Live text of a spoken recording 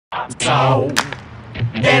So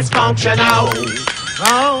dysfunctional.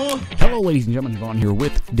 Hello ladies and gentlemen, Jovaughn here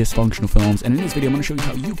with Dysfunctional Films, and in this video I'm going to show you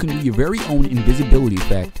how you can do your very own invisibility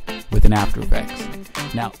effect within After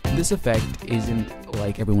Effects. Now, this effect isn't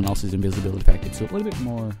like everyone else's invisibility effect. It's a little bit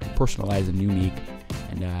more personalized and unique,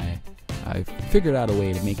 and I figured out a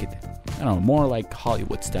way to make it, more like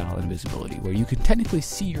Hollywood style invisibility, where you can technically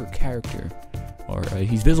see your character, or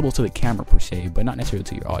he's visible to the camera per se, but not necessarily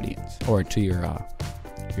to your audience, or to your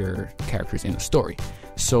characters in the story.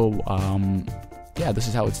 So, this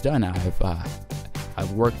is how it's done.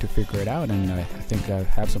 I've worked to figure it out, and I think I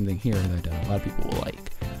have something here that a lot of people will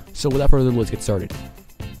like. So without further ado, let's get started.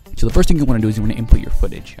 So the first thing you want to do is you want to input your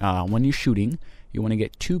footage. When you're shooting, you want to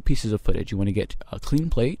get two pieces of footage. You want to get a clean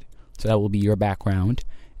plate, so that will be your background,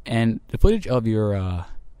 and the footage of your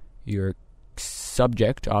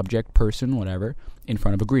subject, object, person, whatever, in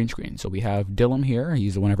front of a green screen. So we have Dylan here.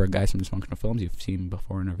 He's one of our guys from Dysfunctional Films. You've seen him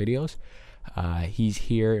before in our videos. He's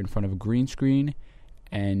here in front of a green screen,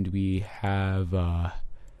 and we have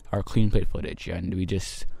our clean plate footage. And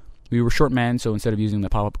we were short man, so instead of using the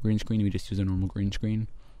pop-up green screen, we just use a normal green screen.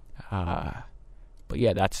 But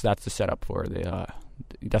yeah, that's the setup for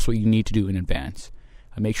that's what you need to do in advance.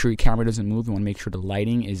 Make sure your camera doesn't move. You want to make sure the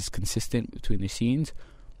lighting is consistent between the scenes.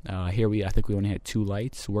 Here I think we only had two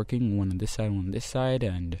lights working, one on this side, one on this side,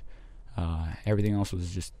 and everything else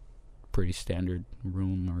was just pretty standard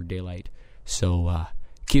room or daylight. So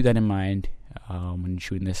keep that in mind when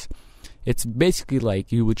shooting this. It's basically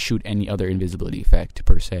like you would shoot any other invisibility effect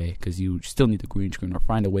per se, because you still need the green screen, or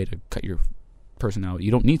find a way to cut your person out.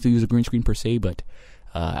 You don't need to use a green screen per se, but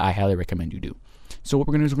I highly recommend you do. So what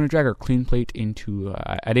we're going to do is we're going to drag our clean plate into,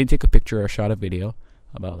 I didn't take a picture or a shot of video,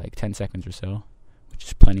 about like 10 seconds or so, which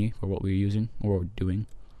is plenty for what we're using or what we're doing.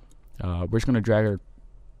 We're just going to drag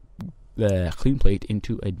the clean plate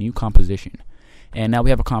into a new composition. And now we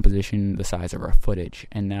have a composition the size of our footage.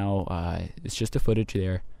 And now it's just the footage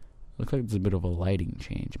there. Looks like there's a bit of a lighting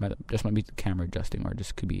change. This might be the camera adjusting, or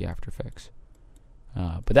just could be After Effects.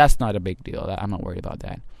 But that's not a big deal. I'm not worried about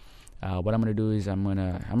that. What I'm going to do is I'm going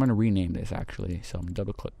to rename this actually. So I'm going to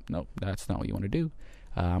double click. Nope, that's not what you want to do.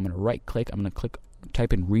 I'm going to right click. I'm going to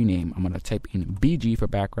type in rename. I'm going to type in BG for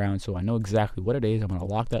background, so I know exactly what it is. I'm going to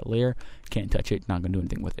lock that layer. Can't touch it. Not going to do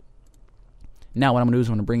anything with it. Now what I'm going to do is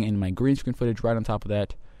I'm going to bring in my green screen footage right on top of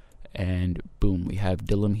that, and boom, we have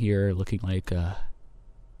Dylan here looking like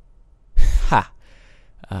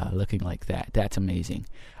looking like that. That's amazing.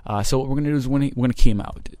 So what we're going to do is we're going to key him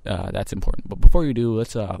out. That's important. But before we do,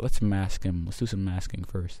 let's mask him. Let's do some masking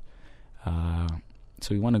first.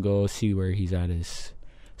 So we want to go see where he's at.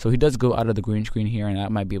 So he does go out of the green screen here, and that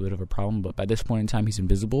might be a bit of a problem. But by this point in time, he's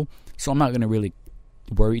invisible. So I'm not going to really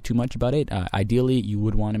worry too much about it. Ideally, you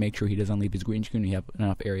would want to make sure he doesn't leave his green screen. You have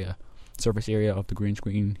enough surface area of the green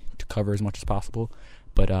screen to cover as much as possible.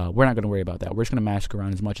 But we're not going to worry about that. We're just going to mask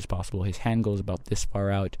around as much as possible. His hand goes about this far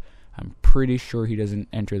out. I'm pretty sure he doesn't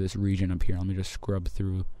enter this region up here. Let me just scrub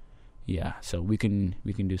through. Yeah, so we can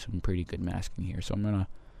do some pretty good masking here. So I'm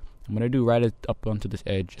gonna do right up onto this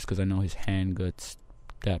edge, just because I know his hand gets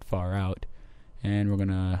that far out, and we're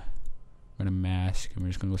gonna mask, and we're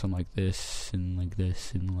just gonna go something like this and like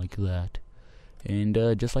this and like that, and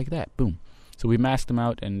just like that. Boom. So we masked them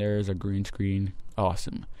out, and there's a green screen.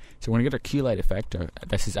 Awesome. So we're gonna get our key light effect.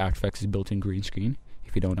 This is After Effects' built-in green screen,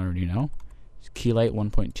 if you don't already know. It's key light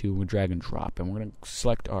 1.2. We'll drag and drop, and we're gonna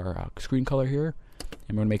select our screen color here,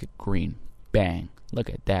 and we're gonna make it green. Bang.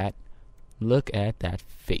 Look at that. Look at that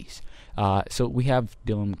face. So we have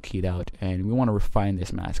Dylan keyed out, and we want to refine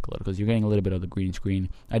this mask a little, because you're getting a little bit of the green screen.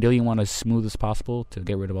 Ideally, you want as smooth as possible to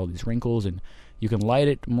get rid of all these wrinkles, and you can light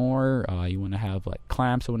it more. You want to have like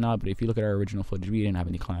clamps and whatnot, but if you look at our original footage, we didn't have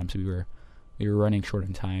any clamps. We were running short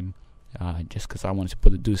on time, just because I wanted to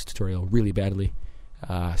do this tutorial really badly.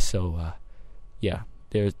 Yeah,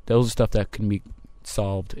 those are stuff that can be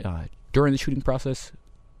solved during the shooting process,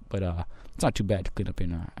 but it's not too bad to clean up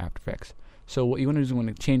in After Effects. So what you want to do is you want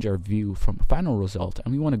to change our view from final result,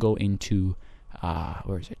 and we want to go into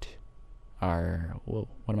where is it? What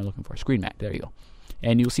am I looking for? Screen mat. There you go.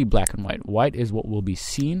 And you'll see black and white. White is what will be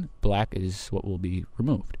seen. Black is what will be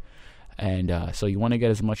removed. And so you want to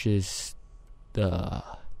get as much as the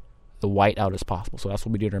white out as possible. So that's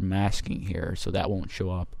what we did our masking here. So that won't show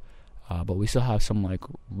up. But we still have some like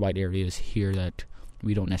white areas here that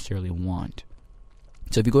we don't necessarily want.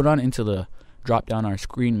 So if you go down into the drop down our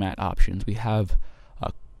screen mat options, we have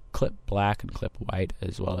clip black and clip white,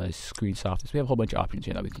 as well as screen softness. We have a whole bunch of options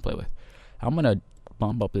here that we can play with. I'm going to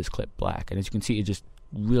bump up this clip black, and as you can see, it just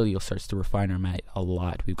really starts to refine our mat a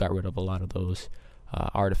lot. We've got rid of a lot of those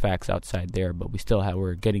artifacts outside there, but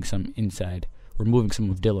we're getting some inside removing some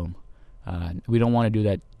of Dilum. We don't want to do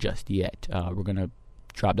that just yet. We're going to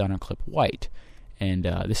drop down our clip white. And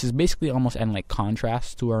this is basically almost adding like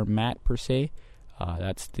contrast to our matte per se.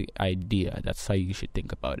 That's the idea. That's how you should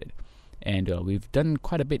think about it. And we've done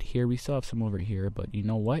quite a bit here. We still have some over here, but you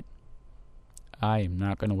know what? I am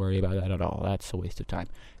not going to worry about that at all. That's a waste of time.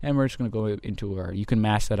 And we're just going to go into our... You can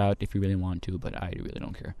mask that out if you really want to, but I really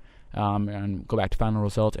don't care. And go back to final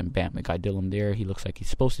result, and bam, we got Dilum there. He looks like he's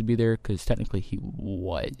supposed to be there, because technically he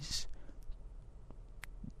was.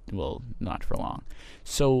 Well, not for long.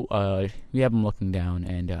 So we have him looking down,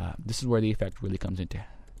 and this is where the effect really comes into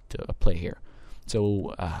play here.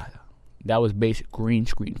 So that was basic green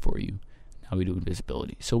screen for you. Now we do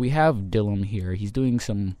invisibility. So we have Dilum here. He's doing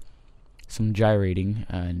some gyrating,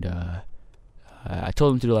 and I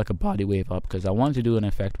told him to do like a body wave up, because I wanted to do an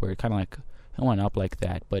effect where it kind of like went up like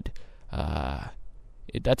that, but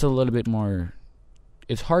that's a little bit more...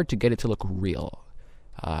 It's hard to get it to look real.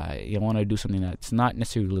 You want to do something that's not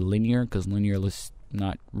necessarily linear, because linear is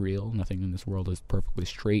not real. Nothing in this world is perfectly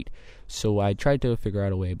straight. So I tried to figure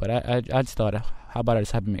out a way, but I just thought, how about I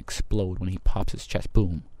just have him explode when he pops his chest?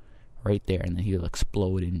 Boom. Right there, and then he'll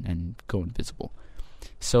explode and go invisible.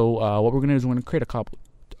 So what we're going to do is we're going to create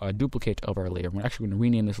a duplicate of our layer. We're actually going to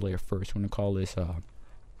rename this layer first. We're going to call this,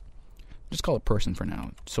 just call it person for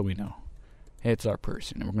now, so we know. It's our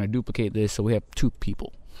person. And we're going to duplicate this so we have two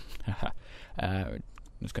people. I'm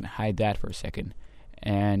just going to hide that for a second.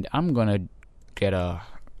 And I'm going to get a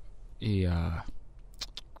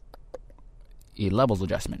levels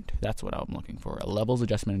adjustment. That's what I'm looking for. A levels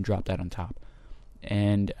adjustment, and drop that on top.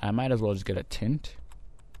 And I might as well just get a tint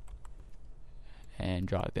and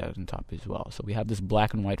drop that on top as well. So we have this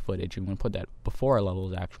black and white footage. I'm going to put that before our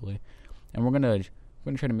levels actually. And we're going to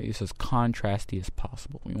try to make this as contrasty as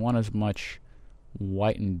possible. We want as much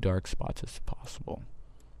white and dark spots as possible.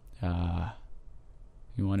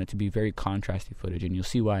 You want it to be very contrasty footage, and you'll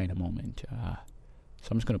see why in a moment. So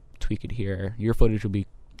I'm just going to tweak it here. Your footage will be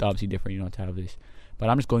obviously different. You don't have this.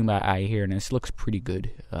 But I'm just going by eye here, and this looks pretty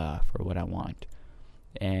good for what I want.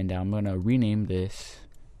 And I'm going to rename this.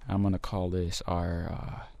 I'm going to call this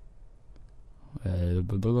our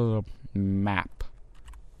map.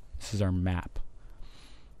 This is our map.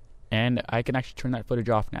 And I can actually turn that footage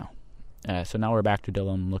off now. So now we're back to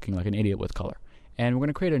Dilum looking like an idiot with color. And we're going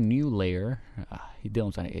to create a new layer.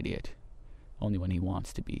 Dylan's not an idiot. Only when he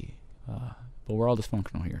wants to be. But we're all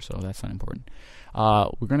dysfunctional here, so that's not important.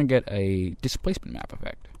 We're going to get a displacement map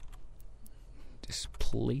effect.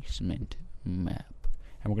 Displacement map.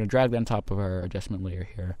 And we're going to drag that on top of our adjustment layer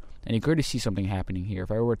here. And you can already see something happening here.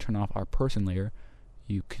 If I were to turn off our person layer,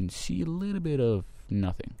 you can see a little bit of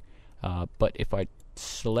nothing. But if I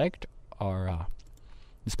select our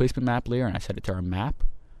displacement map layer and I set it to our map,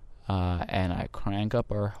 and I crank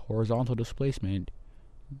up our horizontal displacement,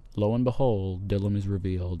 lo and behold, Dilum is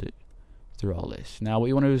revealed through all this. Now what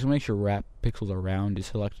you want to do is make sure wrap pixels around is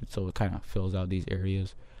selected so it kind of fills out these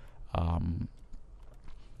areas.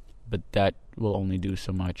 But that will only do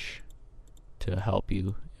so much to help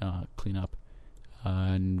you clean up.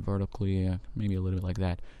 And vertically, maybe a little bit like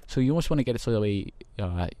that. So you almost want to get it so that way,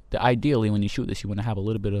 ideally when you shoot this, you want to have a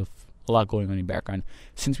lot going on in the background.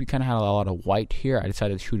 Since we kind of had a lot of white here, I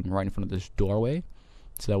decided to shoot him right in front of this doorway.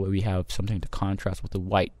 So that way we have something to contrast with the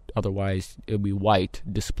white. Otherwise, it would be white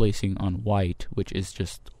displacing on white, which is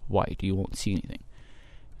just white. You won't see anything.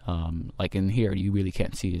 Like in here, you really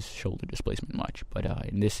can't see his shoulder displacement much. But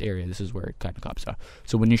in this area, this is where it kind of comes out.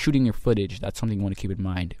 So when you're shooting your footage, that's something you want to keep in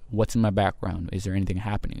mind. What's in my background? Is there anything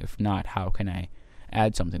happening? If not, how can I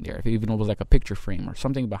add something there? If even it was like a picture frame or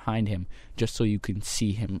something behind him, just so you can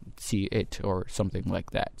see it, or something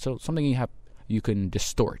like that. So something you can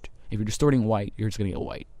distort. If you're distorting white, you're just going to get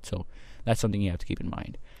white. So that's something you have to keep in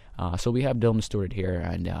mind. So we have Dilum distorted here,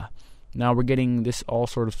 and now we're getting this all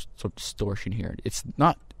sort of distortion here. It's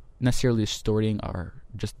not necessarily distorting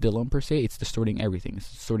just Dilum per se. It's distorting everything.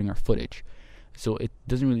 It's distorting our footage. So it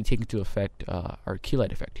doesn't really take into effect our key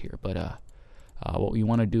light effect here. But what you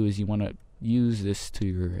want to do is you want to use this to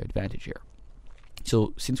your advantage here.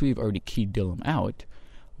 So since we've already keyed Dilum out,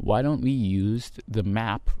 why don't we use the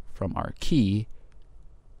map from our key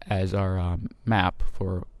as our map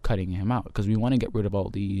for cutting him out? Because we want to get rid of all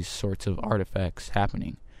these sorts of artifacts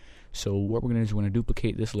happening. So what we're going to do is we're going to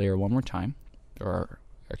duplicate this layer one more time, or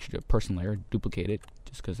actually a person layer, duplicate it,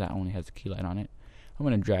 just because that only has a key light on it. I'm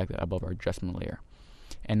going to drag that above our adjustment layer.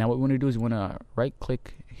 And now what we want to do is we want to right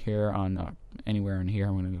click here on anywhere in here.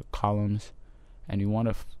 I'm going to go columns, and we want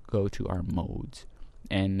to go to our modes.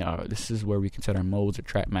 And this is where we can set our modes, or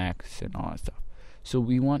track max, and all that stuff. So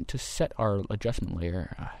we want to set our adjustment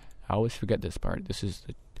layer. I always forget this part. This is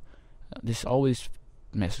This always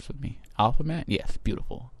messes with me. Alpha matte, yes,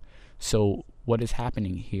 beautiful. So what is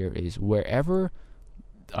happening here is wherever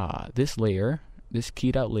this layer, this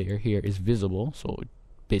keyed out layer here is visible, so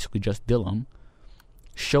basically just Dilum,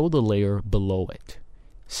 show the layer below it.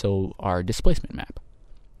 So our displacement map.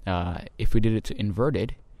 If we did it to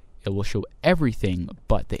inverted, it will show everything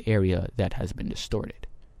but the area that has been distorted.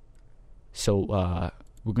 So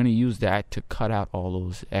we're going to use that to cut out all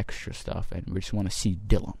those extra stuff, and we just want to see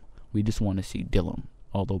Dilum. We just want to see Dilum,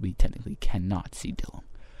 although we technically cannot see Dilum.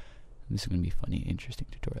 This is going to be a funny, interesting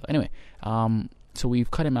tutorial. Anyway, so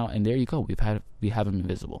we've cut him out, and there you go. We have him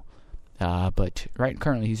invisible. But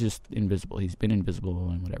currently he's just invisible. He's been invisible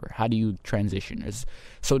and whatever. How do you transition?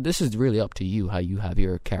 So this is really up to you how you have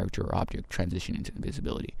your character or object transition into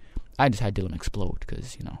invisibility. I just had Dylan explode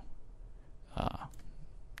because, I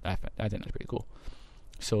think that's pretty cool.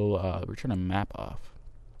 So we're trying to map off,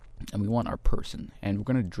 and we want our person, and we're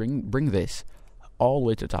going to bring this all the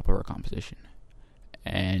way to the top of our composition.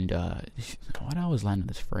 And why do I always land in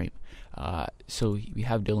this frame? So we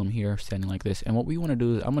have Dylan here standing like this, and what we want to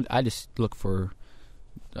do is I just look for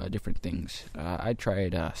different things. I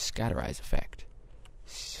tried scatterize effect,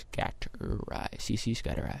 CC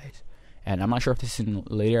scatterize, and I'm not sure if this is in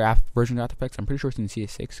later version of After Effects. I'm pretty sure it's in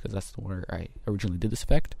CS6 because that's the where I originally did this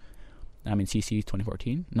effect. I mean CC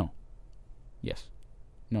 2014. No, yes,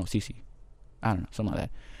 no CC. I don't know, something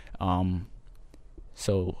like that.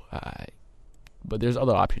 But there's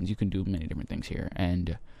other options. You can do many different things here.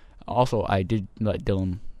 And also, I did let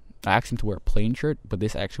Dylan, I asked him to wear a plain shirt, but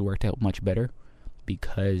this actually worked out much better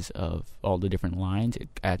because of all the different lines. It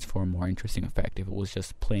adds for a more interesting effect. If it was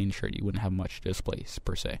just plain shirt, you wouldn't have much display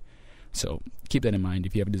per se. So keep that in mind.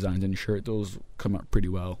 If you have designs on your shirt, those come out pretty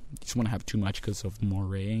well. You just want to have too much because of more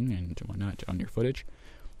raying and whatnot on your footage.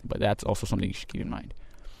 But that's also something you should keep in mind.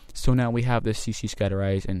 So now we have this CC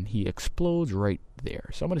scatterize, and he explodes right there.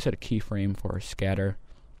 So I'm going to set a keyframe for a scatter,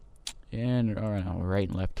 and right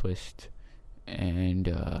and left twist, and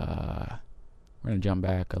we're going to jump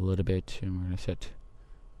back a little bit, and we're going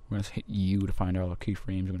to hit U to find all our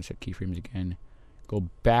keyframes. We're going to set keyframes again, go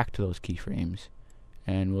back to those keyframes,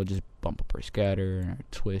 and we'll just bump up our scatter and our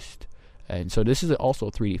twist. And so this is also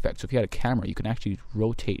a 3D effect. So if you had a camera, you can actually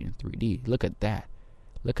rotate in 3D. Look at that.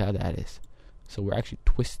 Look how that is. So we're actually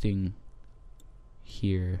twisting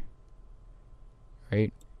here,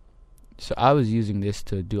 right? So I was using this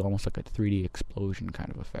to do almost like a 3D explosion kind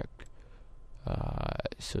of effect.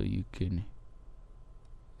 So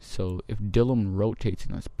if Dylan rotates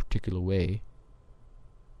in this particular way,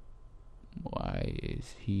 why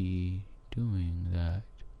is he doing that?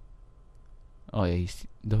 Oh yeah,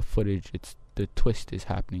 the footage, the twist is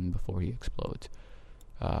happening before he explodes.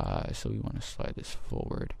 So we want to slide this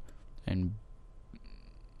forward and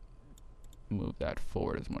move that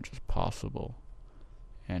forward as much as possible,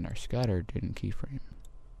 and our scatter didn't keyframe.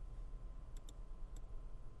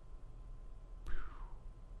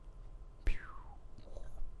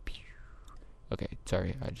 Okay,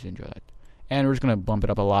 sorry, I just enjoy that. And we're just gonna bump it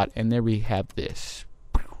up a lot, and there we have this,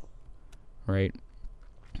 right?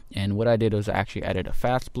 And what I did was I actually added a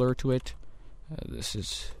fast blur to it. This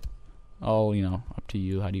is all up to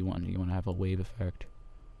you. How do you want it? You want to have a wave effect?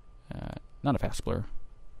 Not a fast blur.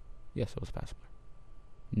 Yes, it was a fast blur.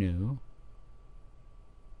 No,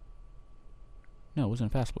 it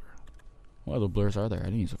wasn't a fast blur. What other blurs are there? I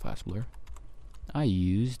didn't use a fast blur. I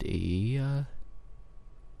used a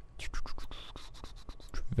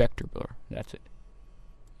vector blur. That's it.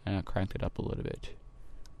 And I cranked it up a little bit.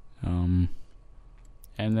 And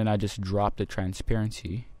then I just dropped the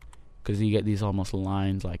transparency because you get these almost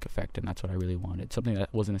lines-like effect, and that's what I really wanted. Something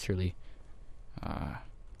that wasn't necessarily a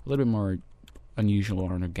little bit more unusual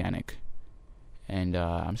or organic. And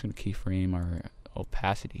I'm just going to keyframe our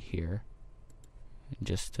opacity here,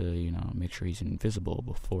 just to make sure he's invisible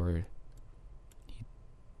before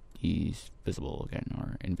he's visible again,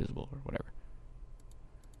 or invisible, or whatever.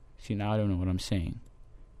 See, now I don't know what I'm saying.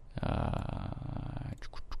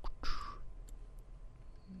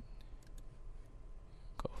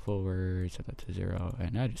 Go forward, set that to 0,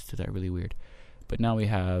 and I just did that really weird. But now we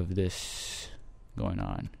have this going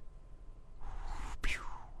on.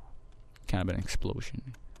 Kind of an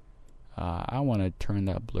explosion. I want to turn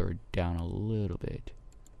that blur down a little bit.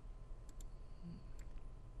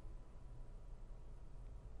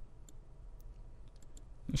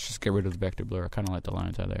 Let's just get rid of the vector blur. I kind of like the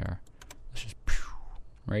lines how they are. Let's just,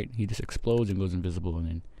 right? He just explodes and goes invisible, and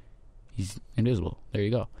then he's invisible. There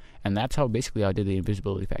you go. And that's how basically I did the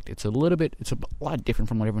invisibility effect. It's a lot different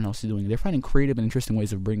from what everyone else is doing. They're finding creative and interesting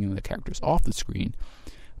ways of bringing the characters off the screen,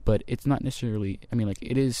 but it's not necessarily. I mean, like,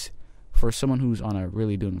 it is for someone who's on a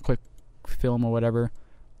really doing a quick film or whatever,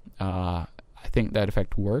 I think that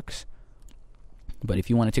effect works. But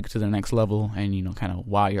if you want to take it to the next level and, you know, kind of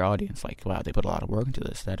wow your audience, like, wow, they put a lot of work into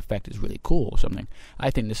this, that effect is really cool or something,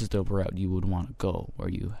 I think this is the route you would want to go, where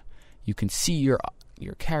you can see your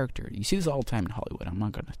character. You see this all the time in Hollywood. I'm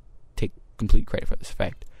not going to take complete credit for this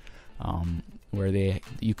effect, where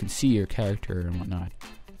you can see your character and whatnot,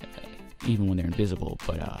 even when they're invisible.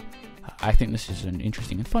 But I think this is an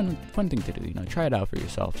interesting and fun thing to do. You know, try it out for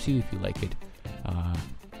yourself, see if you like it.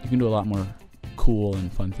 You can do a lot more cool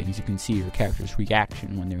and fun things. You can see your character's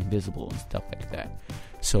reaction when they're invisible and stuff like that.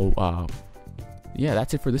 So yeah,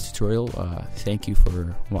 that's it for this tutorial. Thank you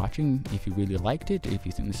for watching. If you really liked it, if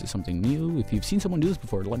you think this is something new, if you've seen someone do this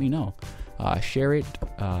before, let me know. Share it.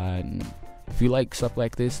 If you like stuff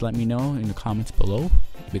like this, let me know in the comments below,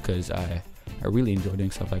 because I really enjoy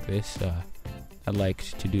doing stuff like this. I'd like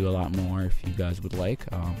to do a lot more if you guys would like.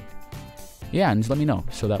 Yeah, and just let me know,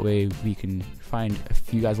 so that way we can find,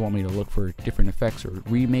 if you guys want me to look for different effects or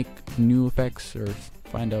remake new effects or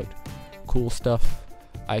find out cool stuff,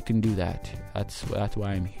 I can do that. That's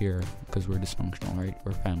why I'm here, because we're dysfunctional, right?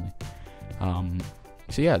 We're family.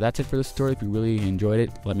 So yeah, that's it for this tutorial. If you really enjoyed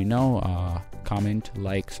it, let me know. Comment,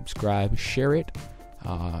 like, subscribe, share it.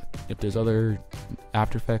 If there's other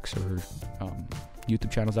After Effects or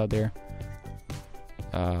YouTube channels out there,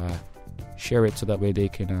 share it so that way they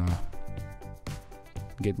can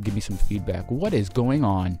give me some feedback. What is going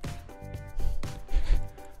on?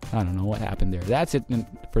 I don't know what happened there. That's it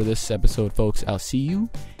for this episode, folks. I'll see you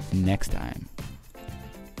next time.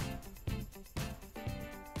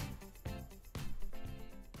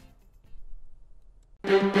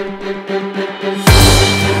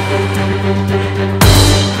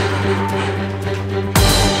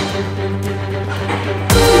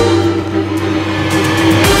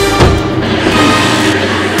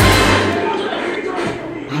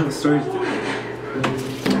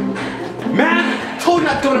 Man, I told you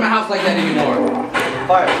not to go to my house like that anymore.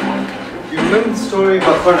 Alright, you remember the story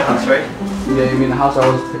about Corner House, right? Yeah, you mean the house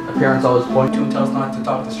parents always point to and tell us not to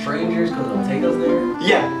talk to strangers because they'll take us there?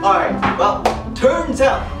 Yeah, alright. Well, turns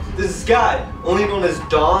out this guy, only known as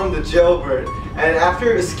Don the Jailbird, and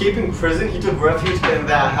after escaping prison, he took refuge in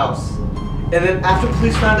that house. And then after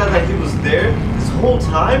police found out that he was there, this whole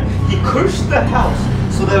time, he cursed the house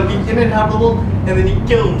so that it would be uninhabitable, and then he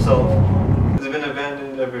killed himself. It's been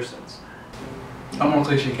abandoned ever since. How more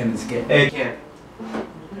cliche can this get? It can't.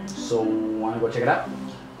 So, wanna go check it out?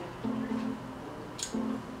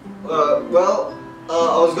 I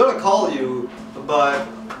was gonna call you, but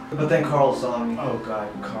then Carl saw me. Oh god,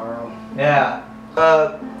 Carl. Yeah.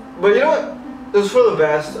 But you know what? It was for the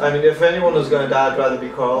best. I mean, if anyone was gonna die, I'd rather be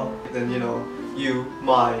Carl than, you know, you,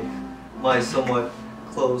 my somewhat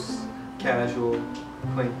close, casual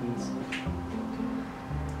acquaintance.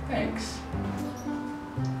 Thanks.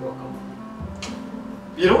 Welcome.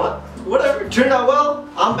 You know what? Whatever. Turned out well.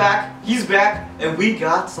 I'm back. He's back, and we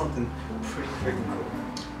got something pretty freaking cool.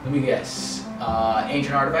 Let me guess.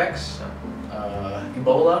 Ancient artifacts?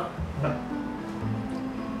 Ebola?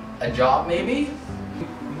 A job, maybe?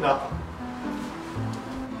 No.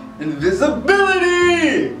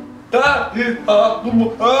 Invisibility! That is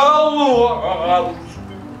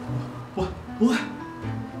What?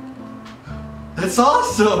 That's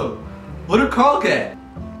awesome! What did Carl get?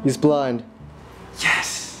 He's blind.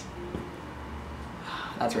 Yes!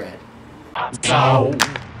 That's rad. So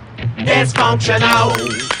dysfunctional.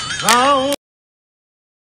 Oh.